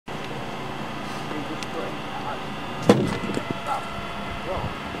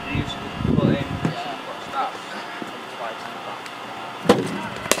You used to put in stuff.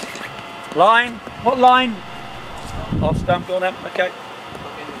 Line? What line? Off stump, go on then. Okay.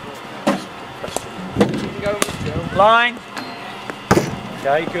 Line.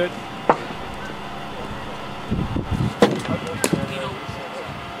 Okay, good.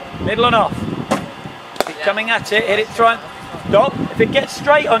 Middle and off. Keep coming at it, hit it through. Stop. If it gets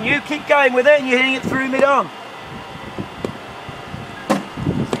straight on you, keep going with it and you're hitting it through mid on.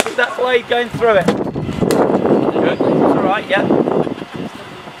 Keep that blade going through it. Good. It's alright, yeah.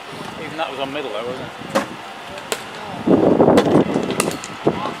 Even that was on middle though, wasn't it?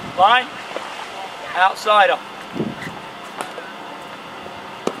 Line. Outsider.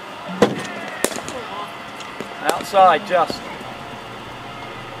 Outside, just.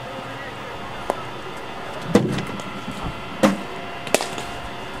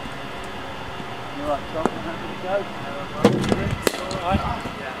 Right, Tom, happy to go? Alright.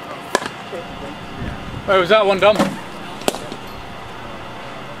 Where was that one, Dom?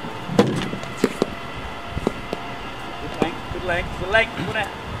 Good length, the length, wasn't it?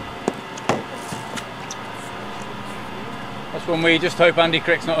 That's when we just hope Andy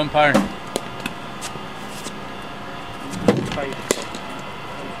Crick's not umpiring.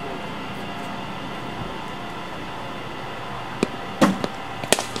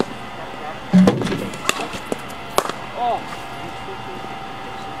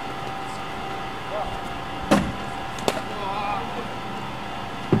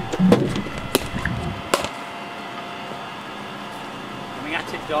 Coming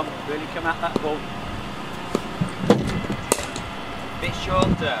at it, Dom. Really come at that ball. Bit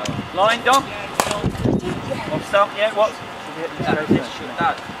shorter. Line, Dom. Off stump, yeah, what? Dad.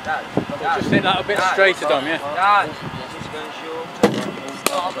 Just hit that a bit straighter, Dom, yeah? Dad. Just going shorter.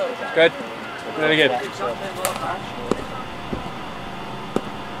 Good. Really good.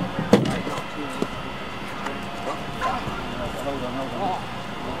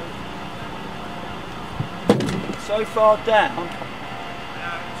 So far down.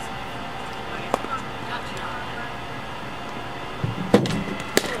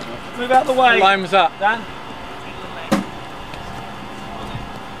 Move out the way. What line was that? Dan.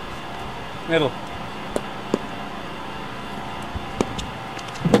 Middle.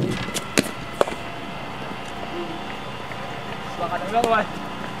 Move out the way.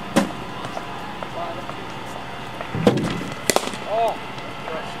 Oh.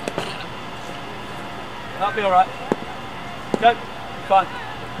 That'll be alright. Go. Fine.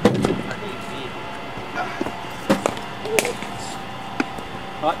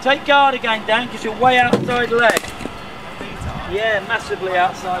 Right, take guard again, Dan, because you're way outside leg. Yeah, massively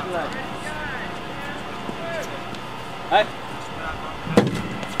outside leg. Hey.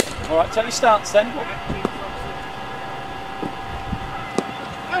 Alright, take your stance then.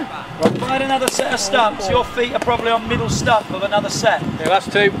 Right, find another set of stumps. Your feet are probably on middle stump of another set. Okay,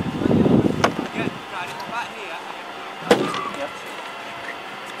 last two.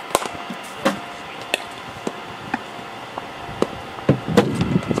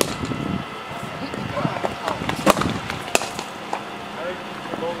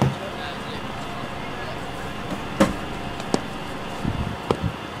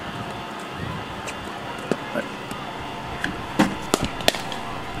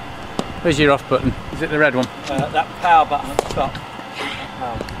 Where's your off button? Is it the red one? That power button at the top.